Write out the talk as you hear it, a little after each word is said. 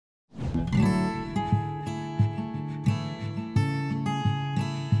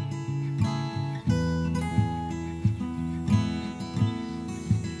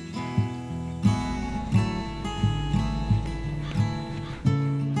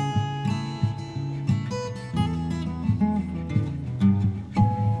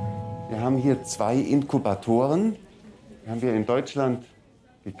hier 2 Inkubatoren. Die haben wir in Deutschland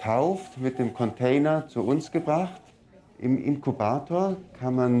gekauft, mit dem Container zu uns gebracht. Im Inkubator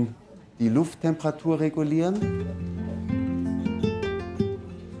kann man die Lufttemperatur regulieren.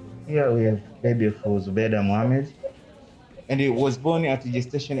 Here we have baby for Zubaida Mohammed, and he was born at the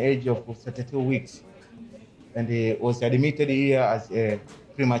gestation age of 32 weeks, and he was admitted here as a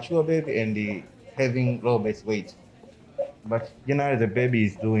premature baby and having low base weight. But generally the baby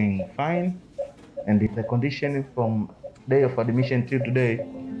is doing fine, and the condition from day of admission till today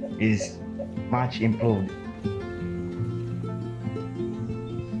is much improved.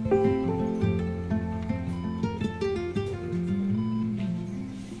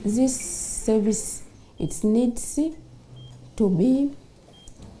 This service, it needs to be,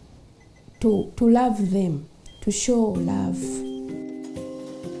 to love them, to show love.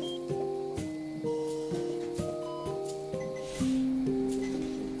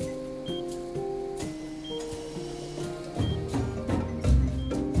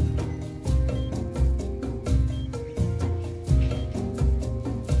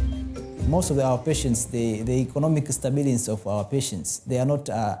 Most of our patients, the economic stability of our patients, they are not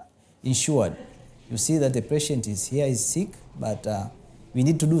insured. You see that the patient is here, is sick, but we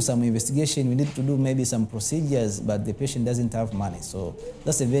need to do some investigation, we need to do maybe some procedures, but the patient doesn't have money. So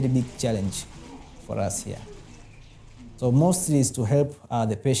that's a very big challenge for us here. So mostly is to help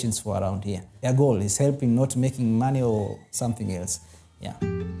the patients who are around here. Their goal is helping, not making money or something else. Yeah.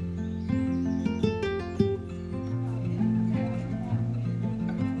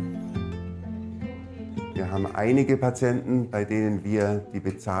 Wir haben einige Patienten, bei denen wir die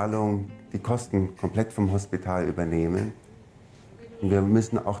Bezahlung, die Kosten komplett vom Hospital übernehmen. Und wir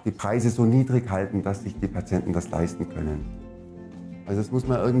müssen auch die Preise so niedrig halten, dass sich die Patienten das leisten können. Also das muss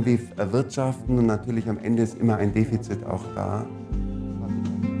man irgendwie erwirtschaften und natürlich am Ende ist immer ein Defizit auch da.